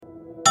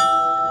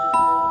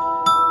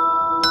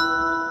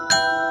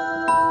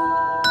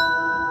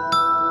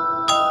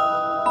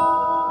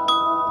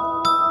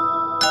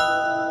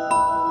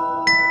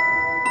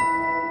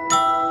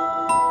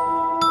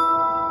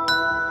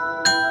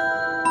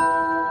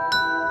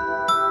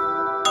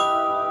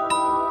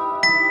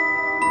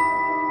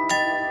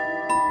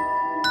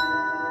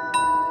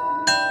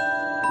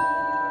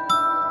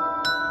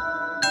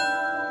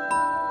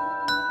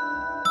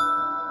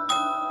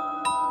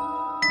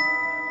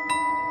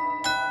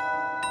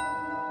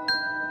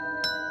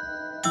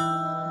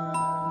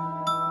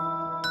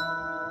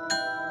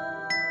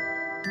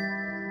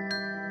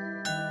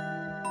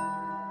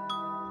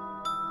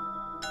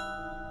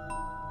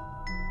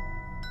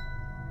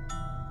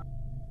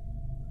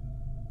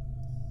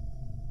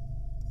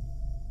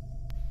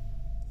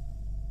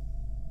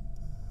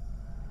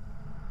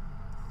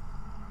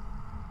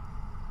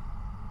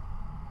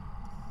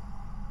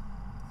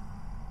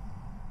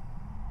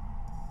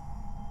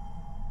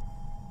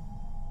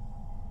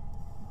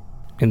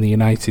In the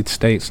United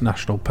States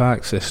National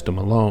Park System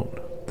alone,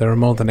 there are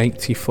more than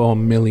 84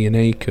 million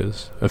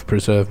acres of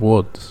preserved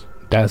woods,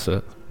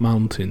 desert,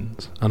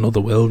 mountains, and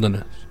other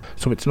wilderness.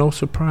 So it's no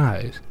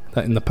surprise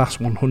that in the past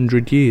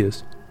 100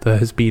 years, there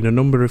has been a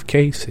number of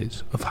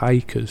cases of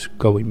hikers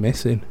going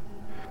missing.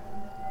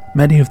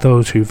 Many of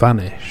those who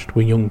vanished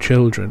were young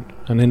children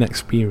and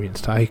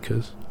inexperienced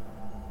hikers,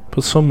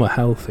 but some were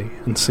healthy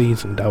and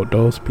seasoned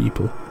outdoors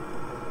people.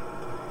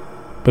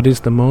 But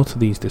is there more to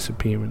these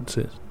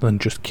disappearances than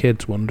just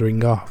kids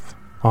wandering off,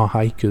 or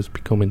hikers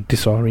becoming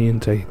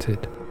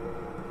disorientated?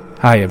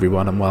 Hi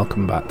everyone, and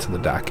welcome back to the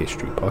Dark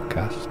History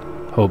Podcast.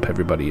 Hope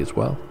everybody is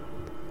well.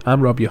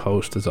 I'm Rob, your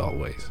host as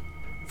always.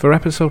 For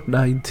episode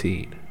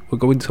 19, we're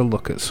going to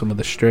look at some of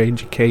the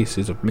stranger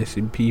cases of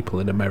missing people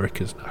in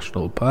America's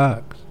national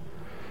parks.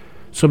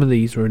 Some of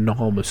these are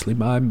enormously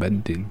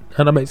mind-bending,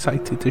 and I'm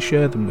excited to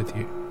share them with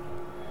you.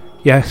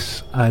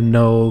 Yes, I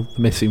know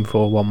the missing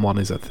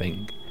 411 is a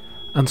thing,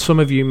 and some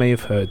of you may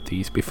have heard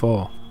these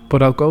before,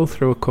 but I'll go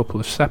through a couple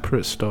of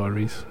separate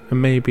stories,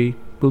 and maybe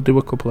we'll do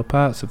a couple of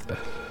parts of this.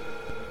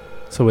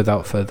 So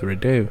without further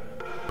ado,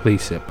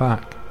 please sit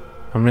back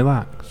and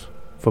relax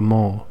for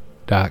more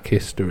dark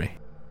history.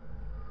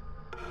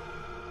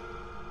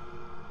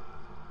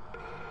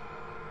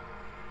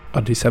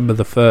 On December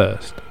the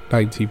 1st,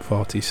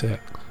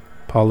 1946,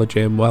 Paula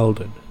Jane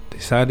Weldon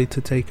decided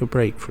to take a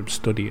break from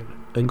studying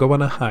and go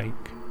on a hike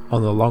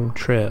on the long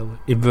trail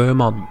in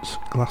Vermont's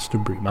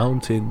Glastonbury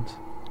Mountains.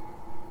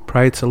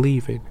 Prior to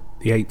leaving,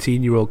 the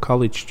 18-year-old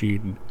college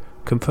student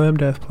confirmed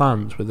her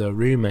plans with her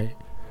roommate,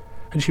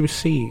 and she was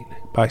seen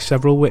by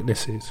several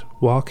witnesses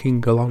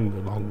walking along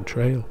the long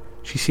trail.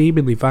 She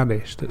seemingly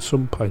vanished at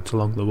some point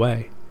along the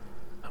way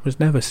and was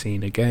never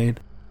seen again.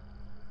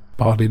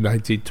 Born in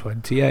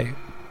 1928,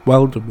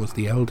 Weldon was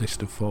the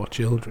eldest of 4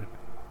 children.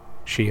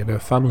 She and her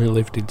family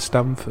lived in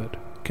Stamford,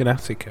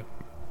 Connecticut.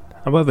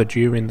 However,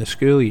 during the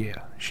school year,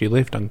 she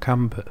lived on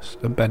campus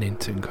at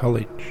Bennington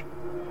College.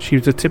 She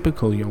was a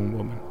typical young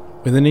woman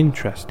with an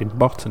interest in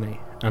botany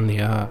and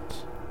the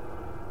arts.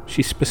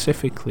 She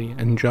specifically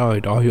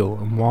enjoyed oil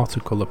and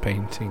watercolour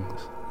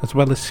paintings, as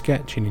well as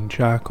sketching in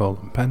charcoal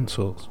and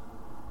pencils.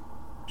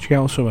 She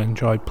also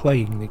enjoyed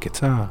playing the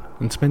guitar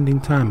and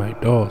spending time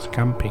outdoors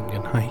camping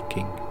and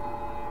hiking.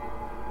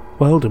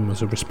 Weldon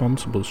was a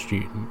responsible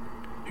student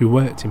who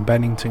worked in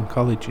Bennington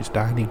College's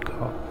dining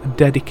hall and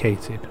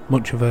dedicated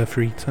much of her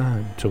free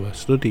time to her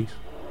studies.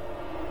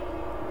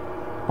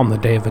 On the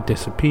day of her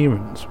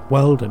disappearance,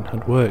 Weldon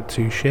had worked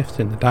 2 shifts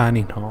in the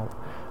dining hall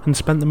and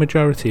spent the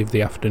majority of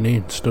the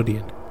afternoon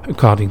studying.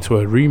 According to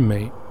her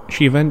roommate,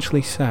 she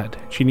eventually said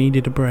she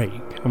needed a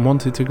break and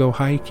wanted to go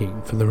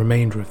hiking for the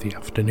remainder of the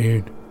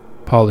afternoon.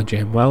 Paula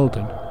Jane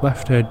Weldon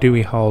left her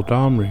Dewey Hall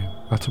dorm room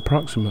at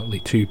approximately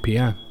 2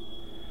 p.m.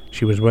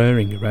 She was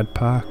wearing a red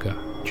parka,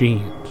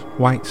 jeans,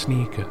 white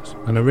sneakers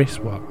and a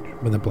wristwatch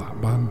with a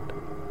black band.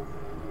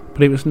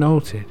 But it was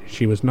noted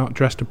she was not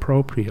dressed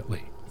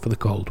appropriately for the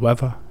cold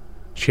weather.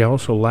 She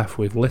also left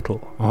with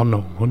little or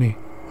no money.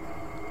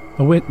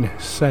 A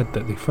witness said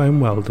that they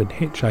found Weldon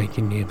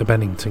hitchhiking near the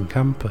Bennington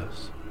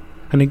campus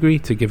and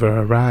agreed to give her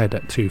a ride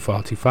at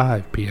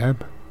 2:45 p.m.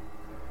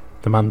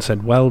 The man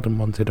said Weldon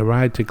wanted a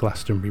ride to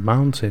Glastonbury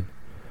Mountain,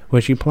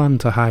 where she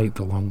planned to hike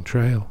the long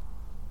trail.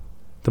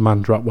 The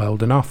man dropped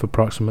Weldon off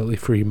approximately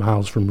 3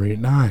 miles from Route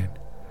 9,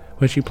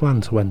 where she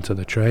planned to enter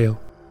the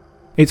trail.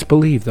 It's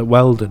believed that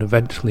Weldon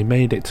eventually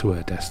made it to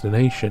her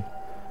destination,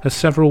 as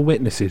several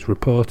witnesses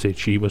reported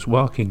she was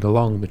walking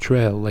along the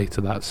trail later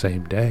that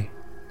same day.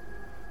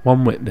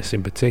 One witness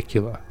in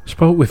particular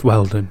spoke with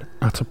Weldon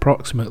at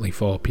approximately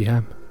 4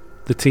 p.m.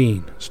 The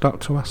teen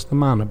stopped to ask the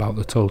man about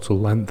the total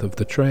length of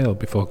the trail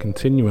before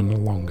continuing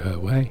along her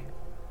way.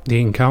 The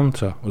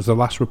encounter was the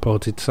last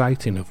reported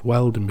sighting of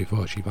Weldon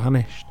before she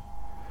vanished.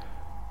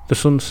 The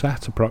sun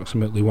set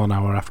approximately 1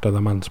 hour after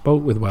the man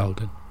spoke with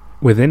Weldon.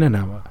 Within an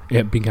hour,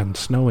 it began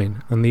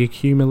snowing, and the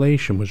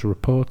accumulation was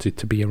reported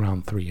to be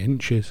around 3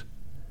 inches.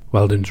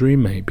 Weldon's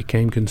roommate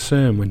became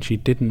concerned when she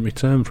didn't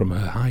return from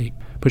her hike,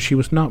 but she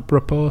was not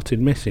reported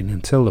missing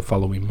until the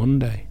following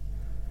Monday.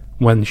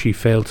 When she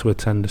failed to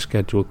attend the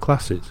scheduled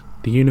classes,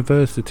 the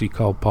university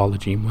called Paula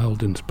Jane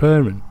Weldon's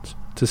parents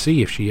to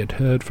see if she had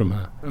heard from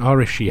her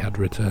or if she had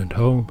returned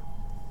home.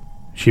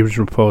 She was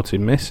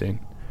reported missing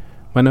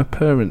when her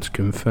parents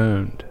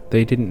confirmed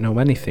they didn't know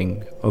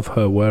anything of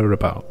her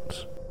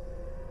whereabouts.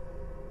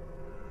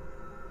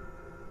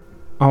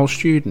 All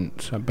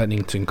students at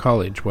Bennington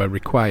College were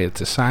required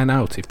to sign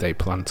out if they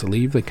planned to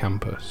leave the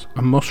campus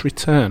and must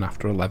return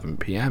after 11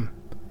 p.m.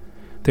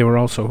 They were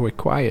also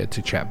required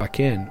to check back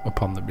in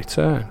upon the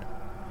return.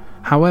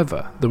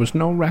 However, there was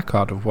no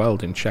record of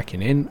Weldon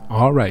checking in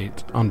or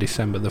out on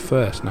December the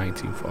 1st,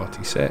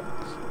 1946.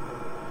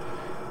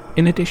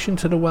 In addition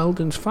to the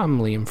Weldon's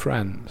family and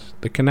friends,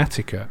 the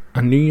Connecticut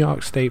and New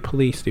York State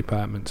Police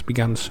Departments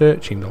began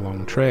searching the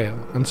long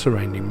trail and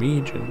surrounding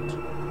regions.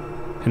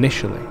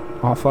 Initially,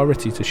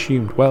 authorities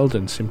assumed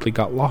Weldon simply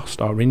got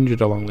lost or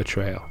injured along the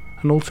trail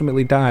and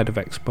ultimately died of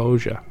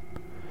exposure.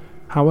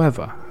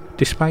 However,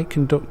 despite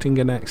conducting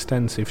an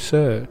extensive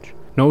search,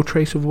 no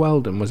trace of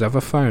Weldon was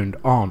ever found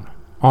on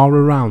or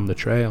around the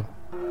trail.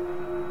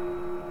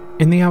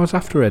 In the hours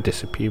after her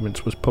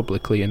disappearance was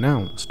publicly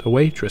announced, a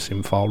waitress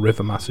in Fall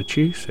River,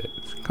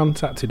 Massachusetts,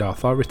 contacted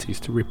authorities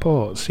to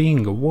report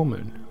seeing a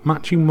woman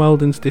matching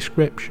Weldon's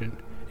description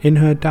in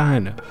her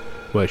diner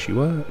where she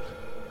worked.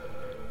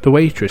 The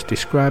waitress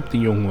described the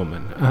young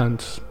woman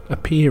as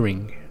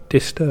appearing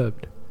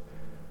disturbed.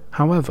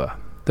 However,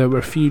 there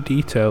were few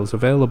details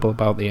available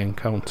about the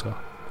encounter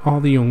or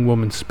the young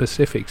woman's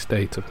specific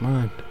state of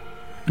mind.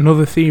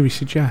 Another theory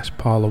suggests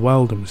Paula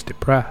Weldon was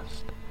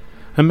depressed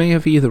and may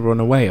have either run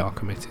away or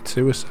committed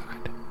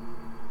suicide.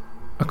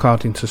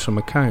 According to some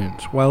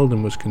accounts,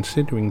 Weldon was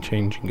considering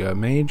changing her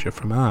major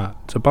from art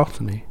to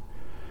botany,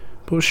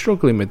 but was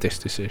struggling with this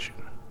decision.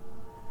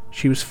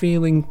 She was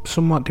feeling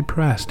somewhat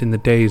depressed in the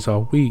days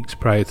or weeks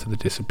prior to the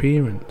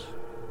disappearance.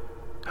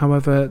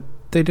 However,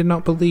 they did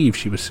not believe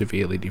she was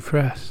severely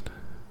depressed.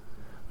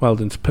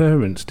 Weldon's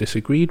parents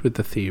disagreed with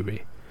the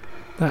theory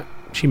that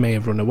she may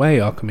have run away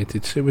or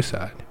committed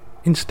suicide.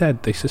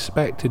 Instead, they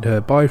suspected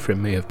her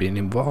boyfriend may have been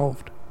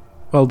involved.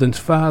 Weldon's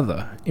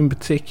father, in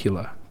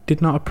particular,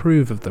 did not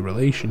approve of the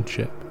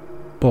relationship,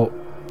 but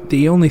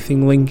the only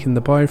thing linking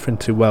the boyfriend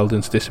to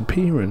Weldon's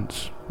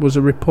disappearance was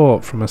a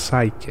report from a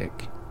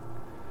psychic.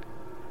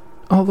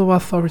 Although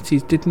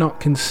authorities did not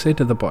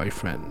consider the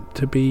boyfriend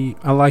to be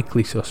a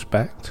likely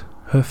suspect,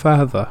 her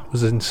father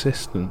was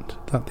insistent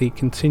that they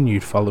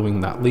continued following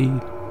that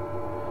lead.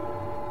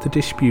 The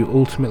dispute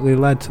ultimately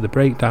led to the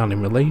breakdown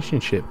in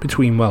relationship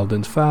between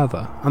Weldon's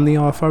father and the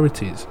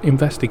authorities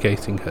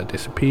investigating her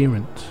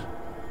disappearance.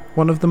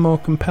 One of the more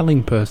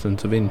compelling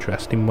persons of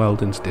interest in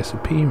Weldon's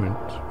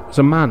disappearance was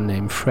a man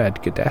named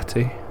Fred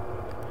Guidetti,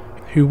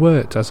 who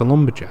worked as a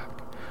lumberjack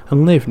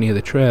and lived near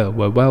the trail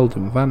where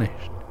Weldon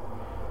vanished.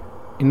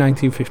 In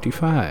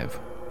 1955,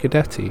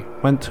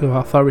 Guidetti went to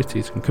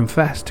authorities and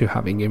confessed to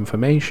having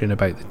information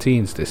about the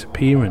teen's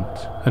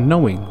disappearance and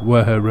knowing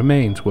where her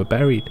remains were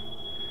buried.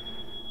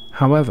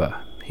 However,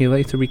 he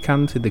later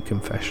recanted the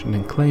confession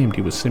and claimed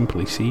he was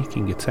simply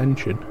seeking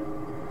attention.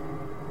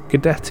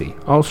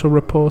 Guidetti also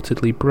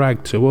reportedly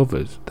bragged to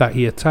others that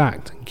he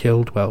attacked and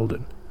killed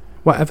Weldon.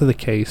 Whatever the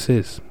case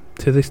is,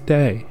 to this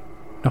day,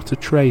 not a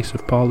trace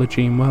of Paula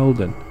Jean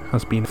Weldon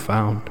has been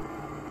found.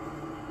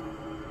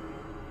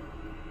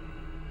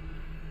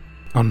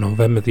 On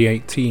November the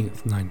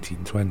 18th,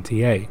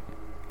 1928,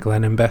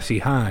 Glenn and Bessie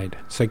Hyde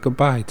said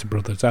goodbye to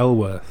brothers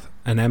Ellsworth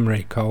and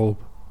Emery Kolb.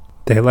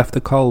 They left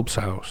the Kolb's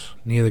house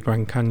near the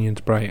Grand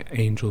Canyon's Bright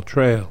Angel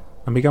Trail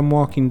and began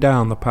walking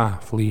down the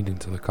path leading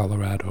to the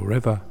Colorado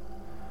River.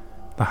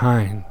 The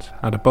Hynds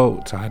had a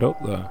boat tied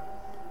up there,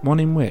 one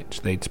in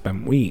which they'd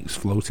spent weeks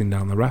floating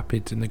down the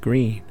rapids in the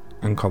Green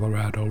and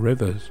Colorado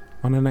rivers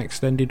on an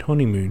extended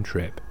honeymoon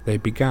trip they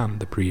began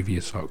the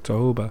previous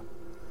October.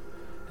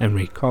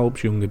 Emery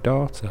Kolb's younger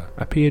daughter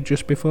appeared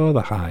just before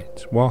the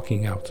Hynds,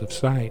 walking out of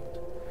sight,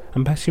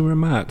 and Bessie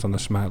remarked on the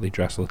smartly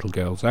dressed little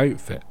girl's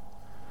outfit.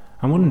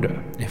 "I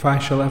wonder if I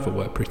shall ever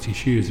wear pretty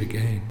shoes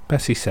again,"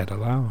 Bessie said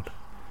aloud.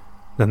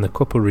 Then the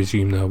couple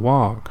resumed their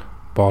walk,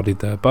 boarded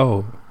their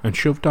boat, and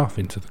shoved off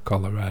into the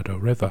Colorado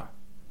River.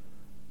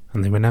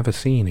 And they were never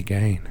seen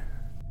again.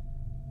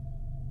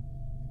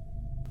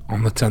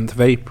 On the 10th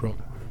of April,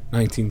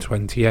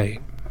 1928,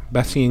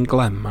 Bessie and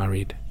Glenn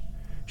married.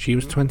 She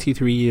was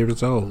 23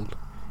 years old,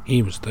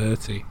 he was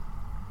 30.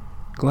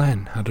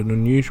 Glenn had an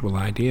unusual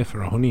idea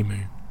for a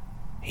honeymoon.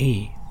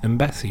 He and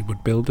Bessie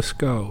would build a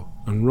scow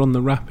and run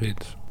the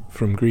rapids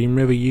from Green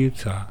River,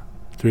 Utah,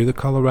 through the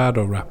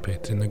Colorado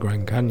Rapids in the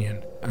Grand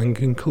Canyon and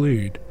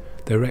conclude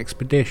their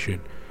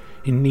expedition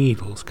in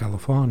Needles,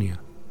 California.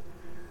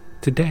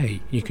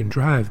 Today, you can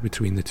drive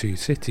between the two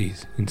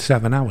cities in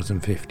 7 hours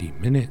and 15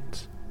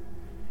 minutes.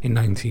 In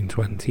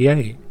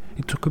 1928,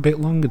 it took a bit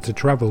longer to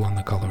travel on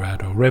the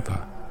Colorado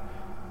River.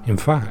 In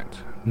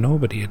fact,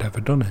 nobody had ever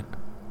done it.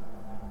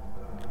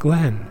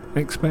 Glenn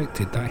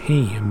expected that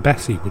he and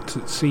Bessie would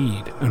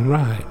succeed and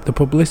ride the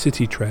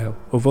publicity trail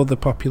of other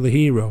popular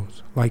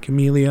heroes like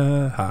Amelia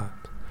Earhart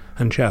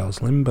and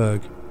Charles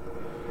Lindbergh.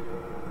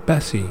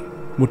 Bessie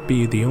would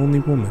be the only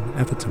woman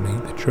ever to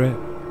make the trip,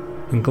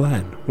 and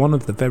Glenn one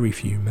of the very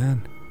few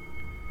men.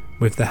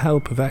 With the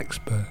help of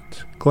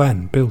experts,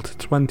 Glenn built a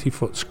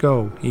 20-foot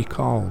scow he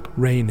called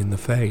Rain in the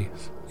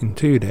Face in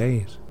 2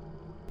 days.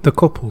 The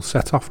couple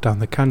set off down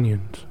the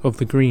canyons of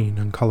the Green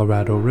and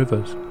Colorado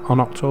rivers on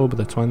October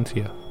the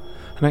 20th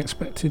and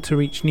expected to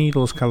reach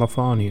Needles,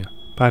 California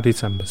by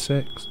December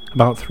 6th,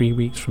 about 3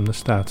 weeks from the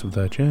start of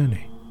their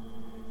journey.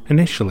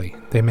 Initially,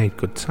 they made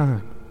good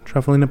time,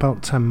 travelling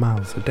about 10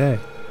 miles a day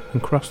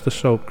and crossed the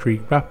Soap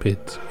Creek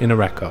Rapids in a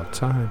record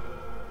time.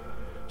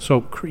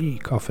 Soap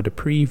Creek offered a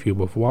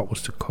preview of what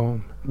was to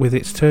come, with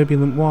its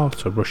turbulent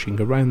water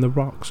rushing around the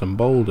rocks and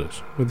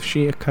boulders with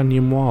sheer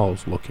canyon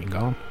walls looking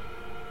on.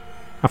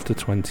 After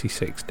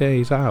 26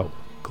 days out,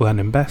 Glenn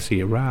and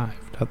Bessie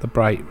arrived at the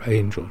Bright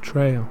Angel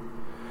Trail,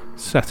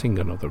 setting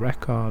another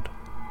record.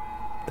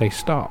 They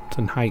stopped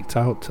and hiked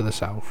out to the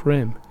south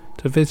rim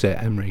to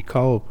visit Emery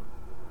Kolb,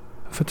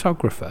 a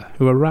photographer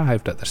who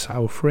arrived at the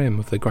south rim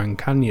of the Grand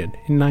Canyon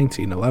in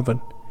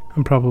 1911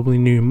 and probably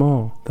knew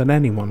more than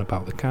anyone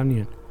about the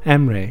canyon.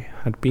 Emre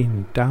had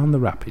been down the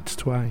rapids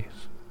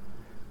twice.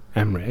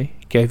 Emre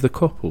gave the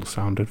couple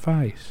sound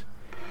advice.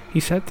 He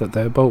said that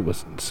their boat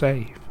wasn't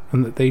safe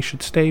and that they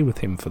should stay with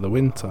him for the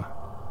winter.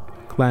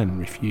 Glenn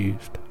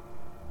refused.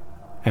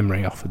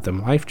 Emre offered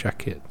them life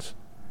jackets,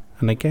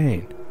 and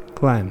again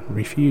Glenn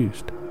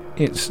refused.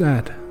 It's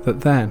said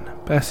that then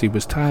Bessie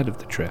was tired of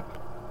the trip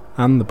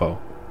and the boat,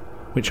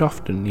 which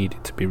often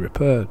needed to be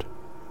repaired.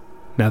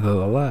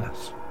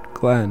 Nevertheless,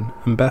 Glenn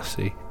and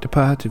Bessie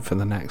departed for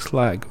the next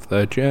leg of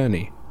their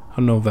journey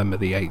on November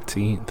the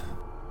 18th.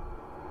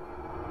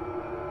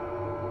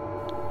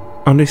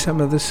 On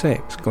December the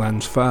 6th,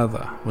 Glenn's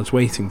father was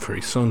waiting for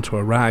his son to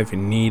arrive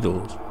in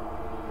Needles,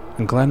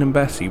 and Glenn and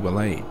Bessie were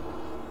late.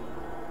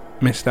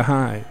 Mr.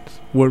 Hides,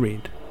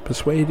 worried,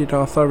 persuaded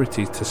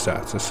authorities to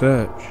start a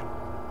search.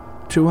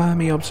 2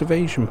 Army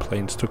observation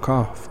planes took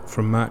off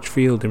from March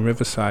Field in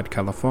Riverside,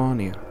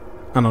 California,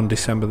 and on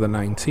December the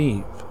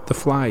 19th, the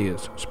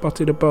flyers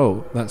spotted a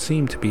boat that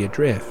seemed to be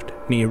adrift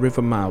near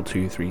River Mile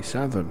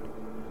 237,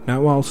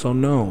 now also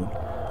known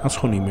as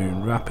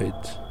Honeymoon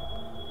Rapids.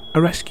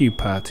 A rescue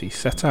party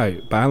set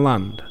out by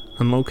land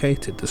and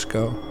located the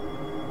SCO.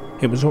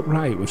 It was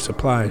upright with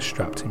supplies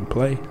strapped in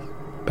place.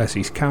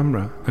 Bessie's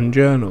camera and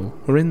journal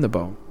were in the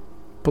boat,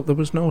 but there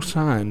was no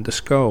sign the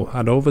SCO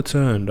had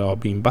overturned or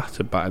been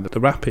battered by the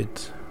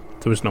rapids.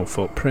 There was no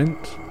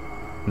footprints.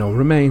 No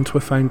remains were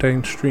found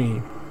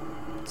downstream.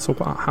 So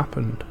what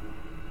happened?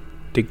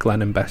 Did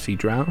Glenn and Bessie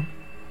drown?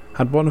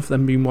 Had one of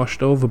them been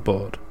washed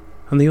overboard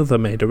and the other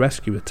made a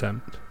rescue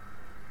attempt?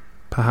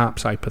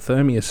 Perhaps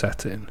hypothermia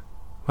set in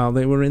while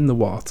they were in the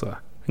water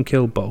and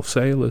killed both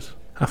sailors.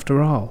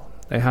 After all,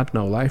 they had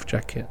no life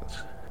jackets.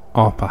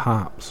 Or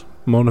perhaps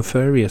more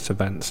nefarious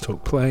events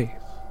took place.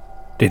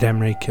 Did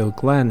Emre kill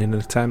Glenn in an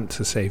attempt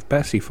to save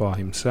Bessie for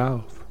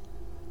himself?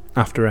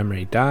 After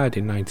Emre died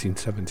in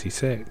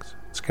 1976,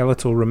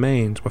 skeletal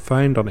remains were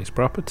found on his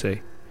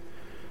property.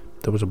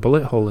 There was a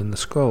bullet hole in the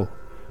skull,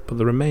 but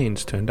the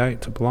remains turned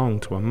out to belong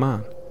to a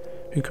man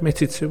who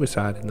committed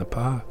suicide in the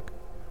park.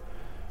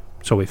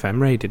 So if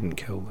Emre didn't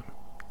kill them,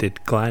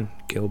 did Glenn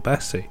kill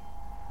Bessie?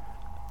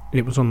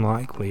 It was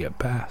unlikely at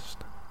best.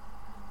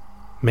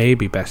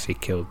 Maybe Bessie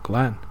killed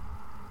Glenn.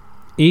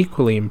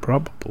 Equally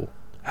improbable,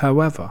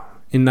 however,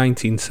 in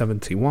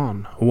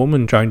 1971, a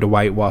woman joined a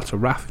whitewater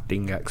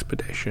rafting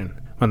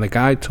expedition. When the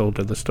guide told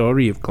her the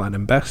story of Glenn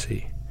and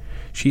Bessie,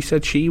 she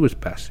said she was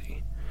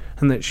Bessie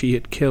and that she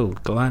had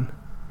killed Glenn.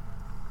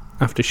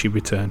 After she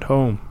returned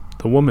home,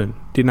 the woman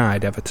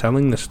denied ever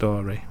telling the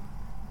story.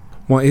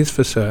 What is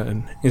for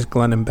certain is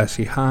Glenn and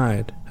Bessie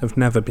Hyde have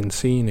never been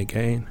seen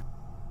again.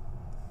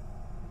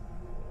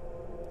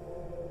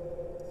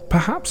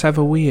 Perhaps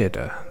ever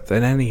weirder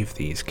than any of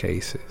these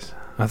cases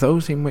are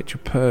those in which a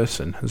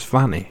person has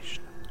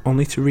vanished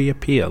only to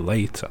reappear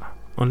later,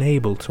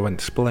 unable to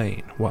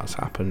explain what's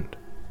happened.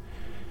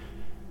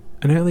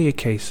 An earlier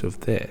case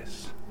of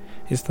this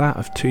is that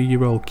of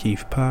 2-year-old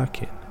Keith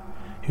Parkin,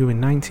 who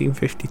in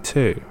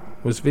 1952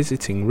 was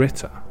visiting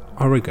Ritter,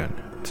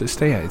 Oregon, to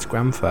stay at his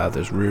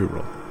grandfather's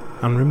rural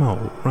and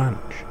remote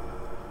ranch.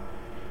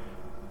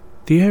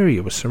 The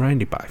area was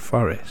surrounded by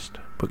forest,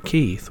 but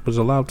Keith was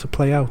allowed to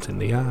play out in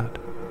the yard,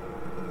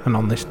 and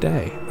on this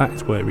day that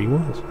is where he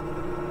was.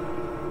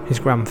 His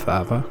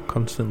grandfather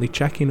constantly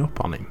checking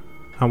up on him.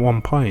 At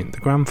one point the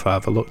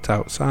grandfather looked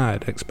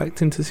outside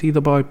expecting to see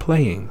the boy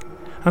playing,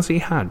 as he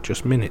had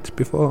just minutes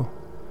before,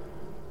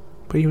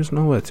 but he was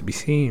nowhere to be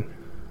seen.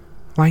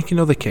 Like in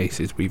other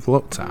cases we've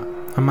looked at,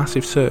 a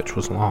massive search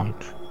was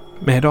launched,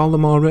 made all the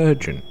more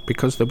urgent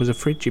because there was a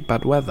frigid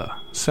bad weather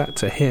set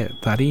to hit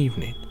that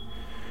evening,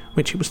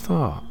 which it was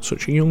thought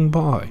such a young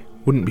boy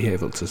wouldn't be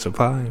able to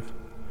survive.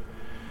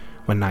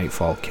 When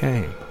nightfall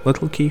came,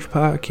 little Keith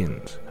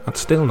Parkins had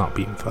still not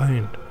been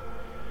found,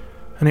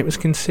 and it was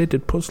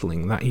considered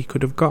puzzling that he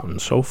could have gotten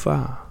so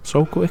far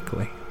so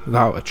quickly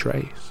without a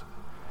trace.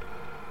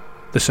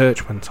 The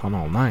search went on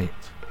all night,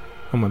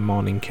 and when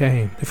morning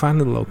came, they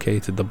finally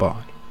located the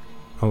boy,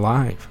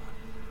 alive,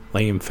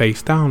 laying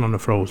face down on a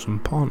frozen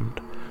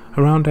pond,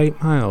 around 8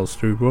 miles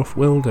through rough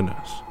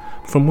wilderness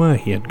from where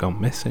he had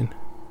gone missing.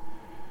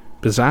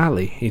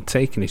 Bizarrely, he had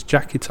taken his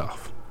jacket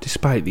off,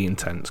 despite the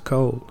intense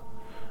cold,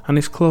 and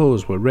his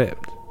clothes were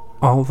ripped,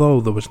 although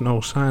there was no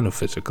sign of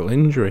physical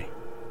injury.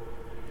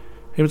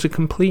 It was a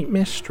complete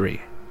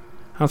mystery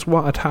as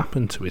what had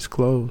happened to his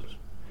clothes,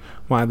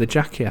 why the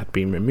jacket had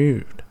been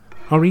removed,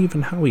 or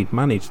even how he'd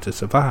managed to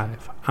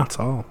survive at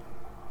all.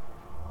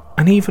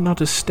 And even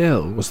odder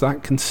still was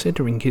that,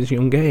 considering his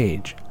young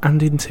age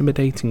and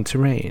intimidating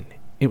terrain,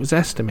 it was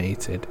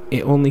estimated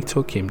it only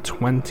took him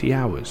 20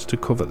 hours to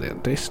cover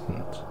that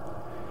distance.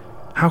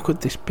 How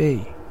could this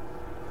be?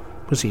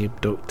 Was he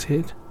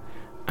abducted?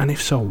 And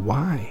if so,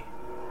 why?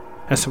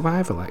 A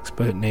survival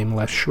expert named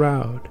Les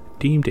Shroud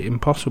deemed it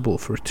impossible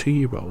for a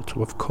 2-year-old to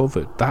have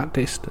covered that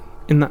distance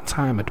in that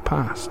time had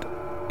passed,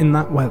 in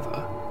that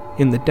weather,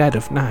 in the dead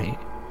of night,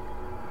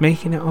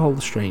 making it all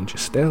the stranger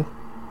still.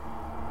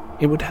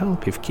 It would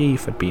help if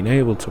Keith had been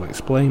able to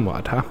explain what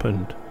had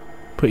happened,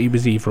 but he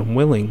was either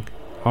unwilling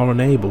or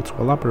unable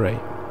to elaborate.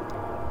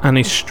 And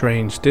his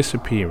strange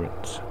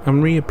disappearance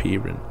and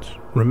reappearance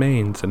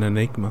remains an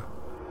enigma.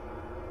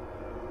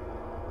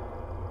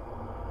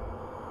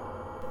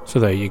 So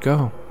there you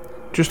go.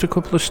 Just a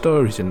couple of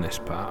stories in this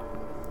part.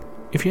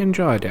 If you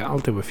enjoyed it, I'll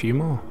do a few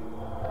more.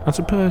 As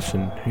a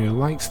person who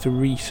likes to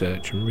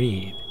research and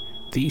read,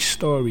 these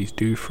stories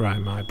do fry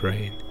my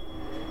brain.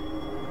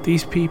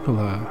 These people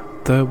are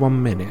there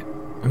 1 minute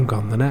and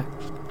gone the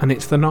next, and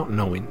it's the not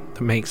knowing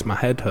that makes my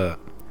head hurt.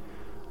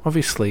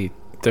 Obviously,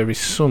 there is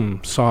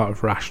some sort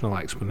of rational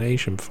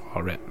explanation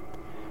for it.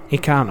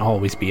 It can't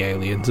always be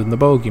aliens and the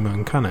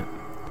bogeyman, can it?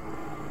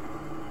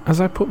 As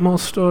I put more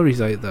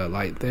stories out there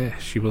like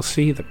this, you will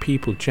see that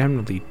people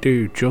generally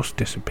do just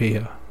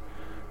disappear.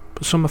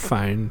 But some are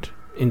found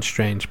in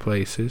strange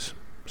places,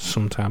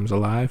 sometimes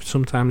alive,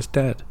 sometimes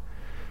dead.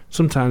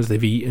 Sometimes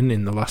they've eaten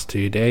in the last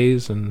 2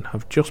 days and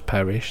have just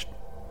perished,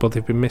 but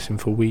they've been missing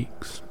for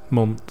weeks,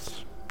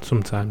 months,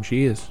 sometimes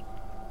years.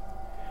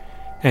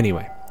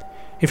 Anyway,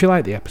 if you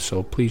like the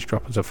episode, please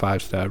drop us a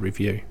 5-star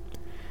review.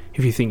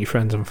 If you think your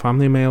friends and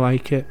family may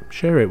like it,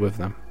 share it with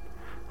them.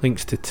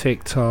 Links to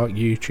TikTok,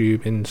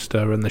 YouTube,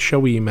 Insta and the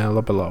show email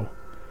are below.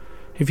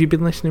 If you've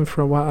been listening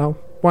for a while,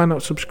 why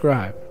not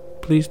subscribe?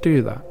 Please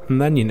do that, and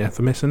then you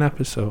never miss an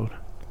episode.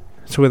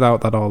 So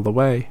without that all the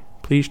way,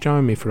 please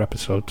join me for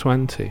episode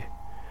 20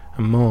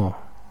 and more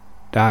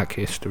Dark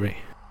History.